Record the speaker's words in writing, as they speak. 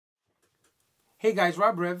Hey guys,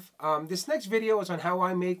 Rob Riv. This next video is on how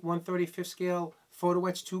I make 1/35 scale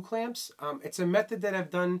PhotoEtch 2 clamps. It's a method that I've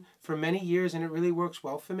done for many years and it really works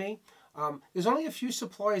well for me. There's only a few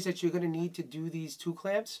supplies that you're going to need to do these 2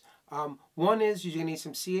 clamps. One is you're going to need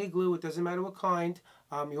some CA glue, it doesn't matter what kind.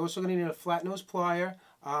 You're also going to need a flat nose plier,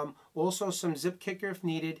 also some zip kicker if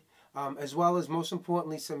needed, as well as most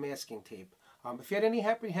importantly some masking tape. If you had any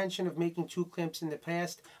apprehension of making 2 clamps in the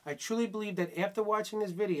past, I truly believe that after watching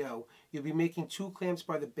this video, you'll be making 2 clamps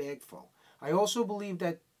by the bagful. I also believe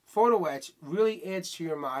that PhotoEtch really adds to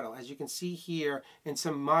your model, as you can see here in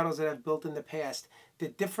some models that I've built in the past, the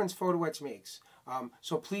difference PhotoEtch makes.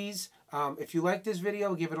 So please, if you like this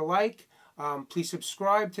video, give it a like. Please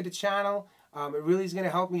subscribe to the channel. It really is going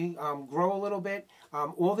to help me grow a little bit.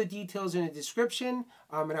 All the details in the description,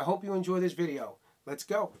 and I hope you enjoy this video. Let's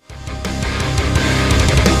go.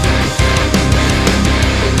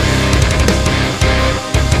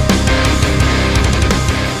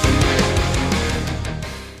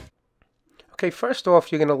 Okay, first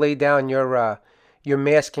off, you're going to lay down your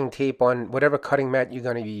masking tape on whatever cutting mat you're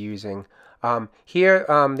going to be using. Here,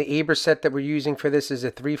 the Aber set that we're using for this is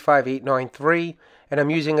a 35893, and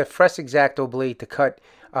I'm using a fresh X-Acto blade to cut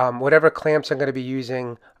whatever clamps I'm going to be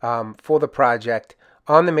using for the project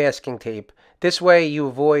on the masking tape. This way you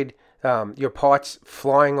avoid your parts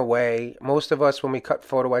flying away. Most of us, when we cut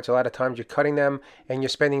PhotoEtch, a lot of times you're cutting them and you're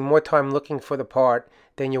spending more time looking for the part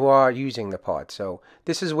than you are using the part. So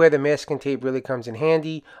this is where the masking tape really comes in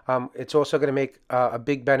handy. It's also going to make a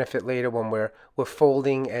big benefit later when we're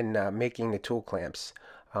folding and making the tool clamps.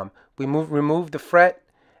 We remove the fret,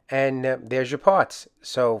 and there's your parts.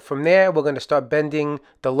 So from there, we're going to start bending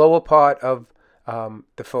the lower part of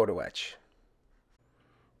the PhotoEtch.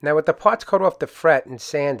 Now with the parts cut off the fret and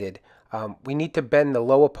sanded, we need to bend the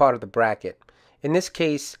lower part of the bracket. In this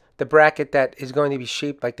case, the bracket that is going to be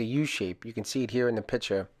shaped like the U shape, you can see it here in the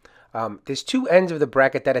picture. There's 2 ends of the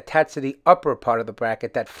bracket that attach to the upper part of the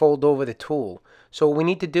bracket that fold over the tool. So what we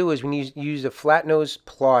need to do is we need to use a flat nose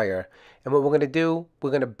plier, and what we're going to do,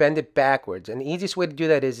 we're going to bend it backwards. And the easiest way to do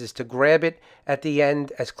that is to grab it at the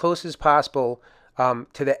end as close as possible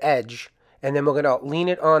to the edge, and then we're going to lean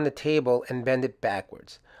it on the table and bend it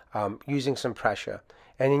backwards using some pressure.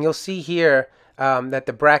 And then you'll see here that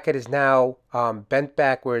the bracket is now bent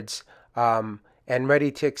backwards and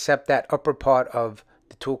ready to accept that upper part of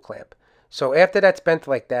the tool clamp. So after that's bent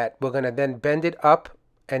like that, we're going to then bend it up,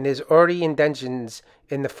 and there's already indentions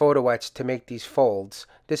in the PhotoEtch to make these folds.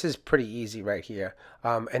 This is pretty easy right here.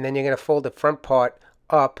 And then you're going to fold the front part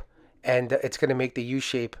up, and it's going to make the U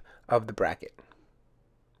shape of the bracket.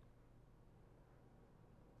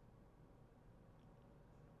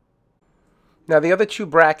 Now the other 2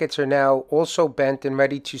 brackets are now also bent and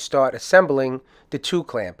ready to start assembling the 2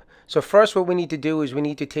 clamp. So first what we need to do is we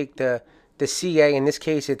need to take the CA, in this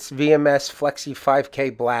case it's VMS Flex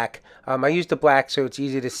 5K black. I used the black so it's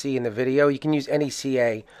easy to see in the video. You can use any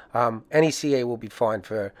CA. Any CA will be fine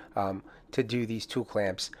for to do these 2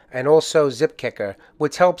 clamps. And also zip kicker,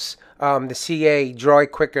 which helps the CA dry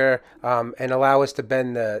quicker and allow us to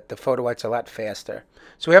bend the PhotoEtch a lot faster.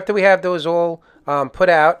 So after we have those all put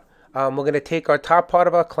out, we're going to take our top part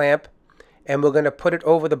of our clamp and we're going to put it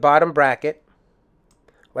over the bottom bracket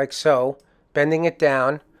like so, bending it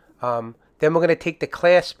down. Then we're going to take the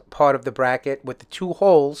clasp part of the bracket with the 2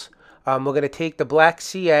 holes. We're going to take the black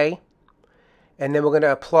CA and then we're going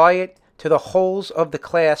to apply it to the holes of the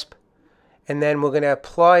clasp, and then we're going to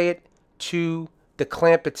apply it to the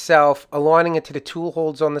clamp itself, aligning it to the tool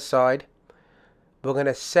holes on the side. We're going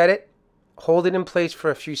to set it, hold it in place for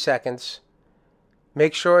a few seconds.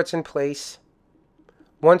 Make sure it's in place.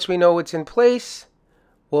 Once we know it's in place,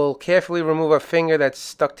 we'll carefully remove our finger that's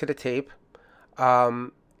stuck to the tape.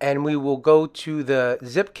 And we will go to the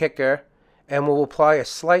zip kicker and we'll apply a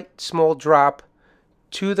slight small drop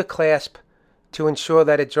to the clasp to ensure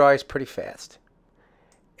that it dries pretty fast.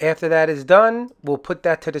 After that is done, we'll put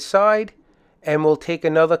that to the side and we'll take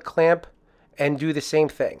another clamp and do the same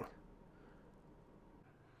thing.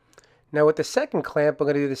 Now with the second clamp, we're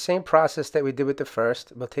going to do the same process that we did with the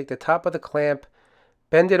first. We'll take the top of the clamp,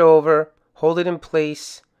 bend it over, hold it in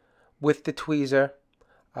place with the tweezer.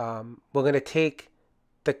 We're going to take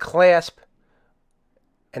the clasp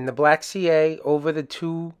and the black CA over the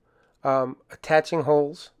 2 attaching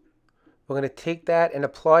holes. We're going to take that and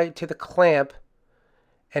apply it to the clamp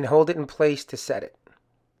and hold it in place to set it.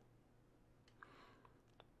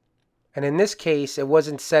 And in this case, it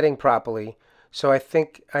wasn't setting properly, so I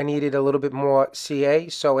think I needed a little bit more CA.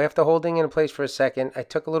 So after holding it in place for a second, I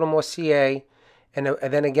took a little more CA and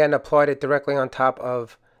then again applied it directly on top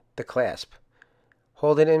of the clasp.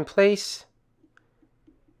 Hold it in place,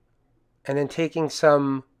 and then taking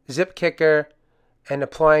some zip kicker and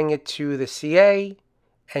applying it to the CA,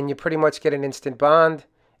 and you pretty much get an instant bond.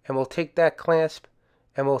 And we'll take that clasp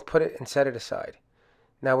and we'll put it and set it aside.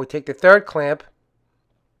 Now we take the third clamp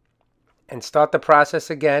and start the process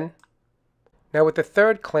again. Now with the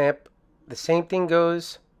third clamp, the same thing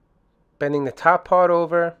goes, bending the top part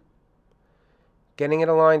over, getting it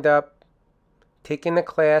aligned up, taking the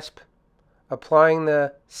clasp, applying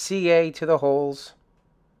the CA to the holes,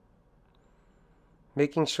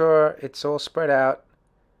 making sure it's all spread out,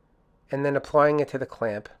 and then applying it to the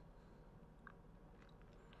clamp.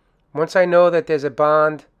 Once I know that there's a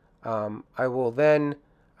bond, I will then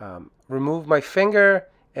remove my finger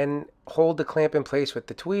and hold the clamp in place with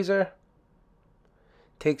the tweezer.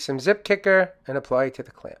 Take some zip kicker and apply it to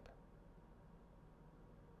the clamp.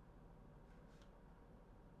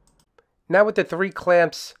 Now with the 3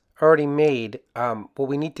 clamps already made, what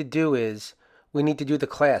we need to do is we need to do the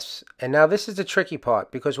clasps. And now this is the tricky part,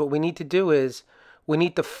 because what we need to do is we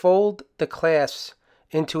need to fold the clasps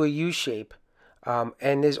into a U shape.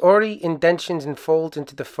 And there's already indentions and folds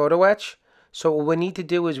into the PhotoEtch. So what we need to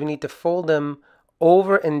do is we need to fold them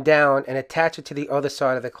over and down and attach it to the other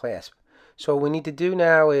side of the clasp. So what we need to do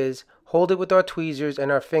now is hold it with our tweezers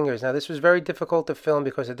and our fingers. Now this was very difficult to film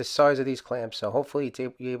because of the size of these clamps, so hopefully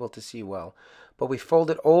you're able to see well. But we fold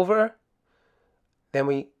it over, then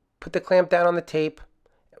we put the clamp down on the tape,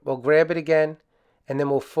 we'll grab it again, and then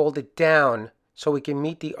we'll fold it down so we can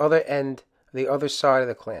meet the other end, the other side of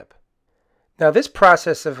the clamp. Now this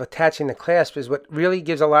process of attaching the clasp is what really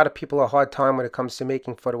gives a lot of people a hard time when it comes to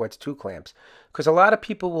making PhotoEtch 2 clamps. Because a lot of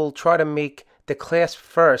people will try to make the clasp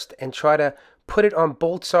first and try to put it on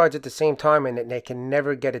both sides at the same time, and they can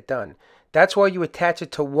never get it done. That's why you attach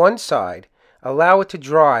it to one side, allow it to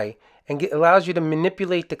dry, and it allows you to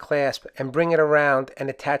manipulate the clasp and bring it around and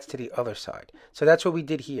attach to the other side. So that's what we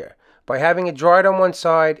did here. By having it dried on one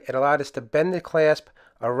side, it allowed us to bend the clasp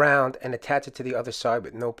around and attach it to the other side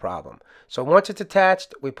with no problem. So once it's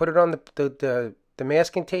attached, we put it on the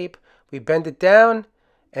masking tape, we bend it down,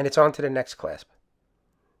 and it's on to the next clasp.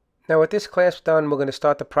 Now with this clasp done, we're going to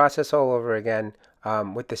start the process all over again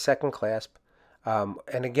with the second clasp.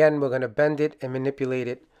 And again, we're going to bend it and manipulate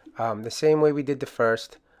it the same way we did the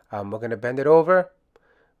first. We're going to bend it over.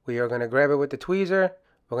 We are going to grab it with the tweezer.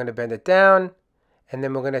 We're going to bend it down. And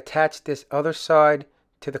then we're going to attach this other side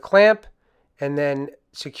to the clamp and then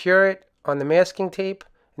secure it on the masking tape.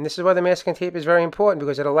 And this is why the masking tape is very important,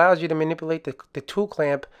 because it allows you to manipulate the tool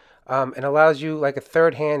clamp and allows you like a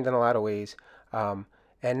third hand in a lot of ways.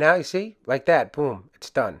 And now you see, like that, boom,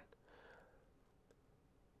 it's done.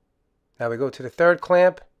 Now we go to the third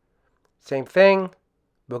clamp, same thing.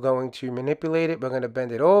 We're going to manipulate it, we're going to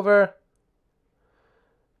bend it over.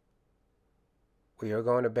 We are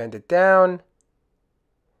going to bend it down,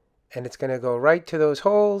 and it's going to go right to those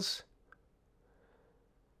holes,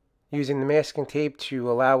 using the masking tape to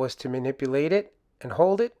allow us to manipulate it and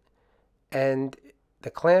hold it. And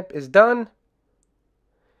the clamp is done.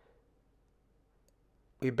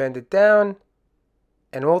 We bend it down,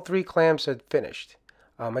 and all 3 clamps are finished.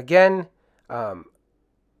 Again,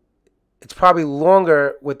 it's probably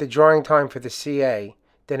longer with the drying time for the CA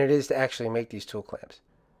than it is to actually make these tool clamps.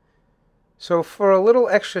 So for a little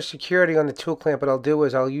extra security on the tool clamp, what I'll do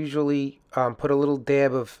is I'll usually put a little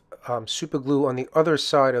dab of super glue on the other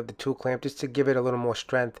side of the tool clamp just to give it a little more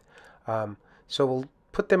strength. So we'll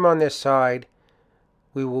put them on their side.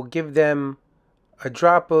 We will give them a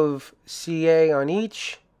drop of CA on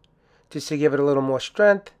each just to give it a little more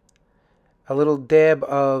strength. A little dab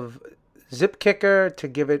of zip kicker to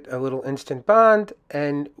give it a little instant bond,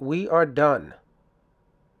 and we are done.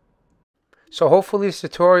 So hopefully this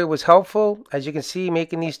tutorial was helpful. As you can see,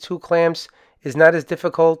 making these 2 clamps is not as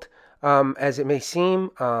difficult as it may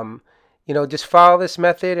seem. You know, just follow this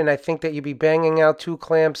method, and I think that you'll be banging out 2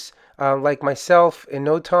 clamps like myself in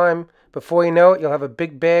no time. Before you know it, you'll have a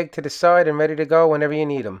big bag to the side and ready to go whenever you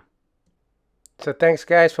need them. So thanks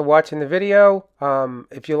guys for watching the video.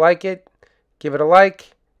 If you like it, give it a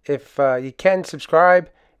like. If you can, subscribe,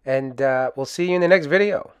 and we'll see you in the next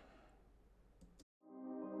video.